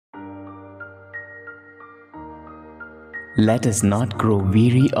Let us not grow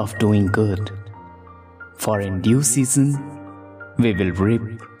weary of doing good, for in due season we will reap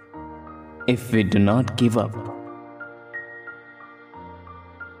if we do not give up.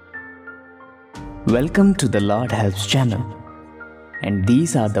 Welcome to the Lord Helps channel, and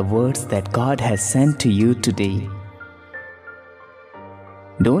these are the words that God has sent to you today.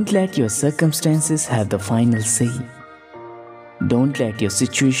 Don't let your circumstances have the final say. Don't let your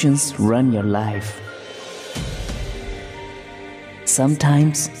situations run your life.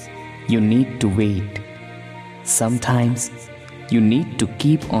 Sometimes you need to wait. Sometimes you need to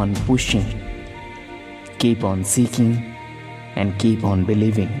keep on pushing, keep on seeking, and keep on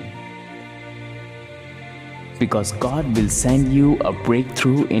believing. Because God will send you a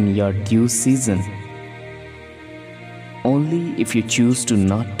breakthrough in your due season. Only if you choose to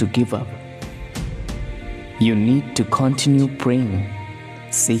not to give up. You need to continue praying,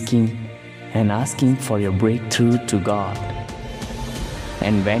 seeking, and asking for your breakthrough to God.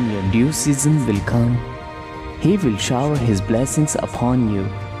 And when your due season will come, He will shower His blessings upon you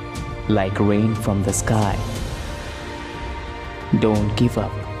like rain from the sky. Don't give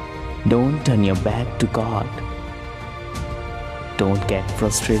up. Don't turn your back to God. Don't get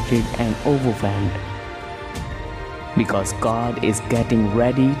frustrated and overwhelmed, because God is getting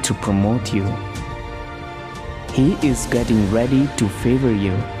ready to promote you. He is getting ready to favor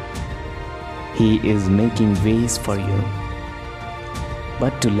you. He is making ways for you.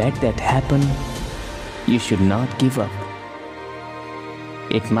 But to let that happen, you should not give up.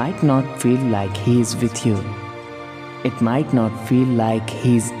 It might not feel like He is with you. It might not feel like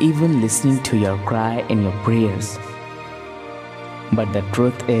He is even listening to your cry and your prayers. But the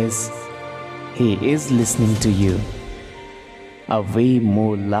truth is, He is listening to you, a way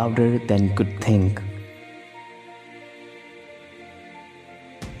more louder than you could think.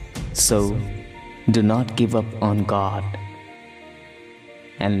 So, do not give up on God,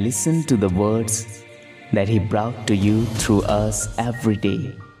 and listen to the words that He brought to you through us every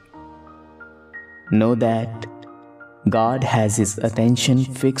day. Know that God has His attention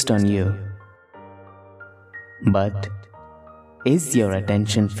fixed on you. But is your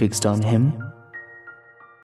attention fixed on Him?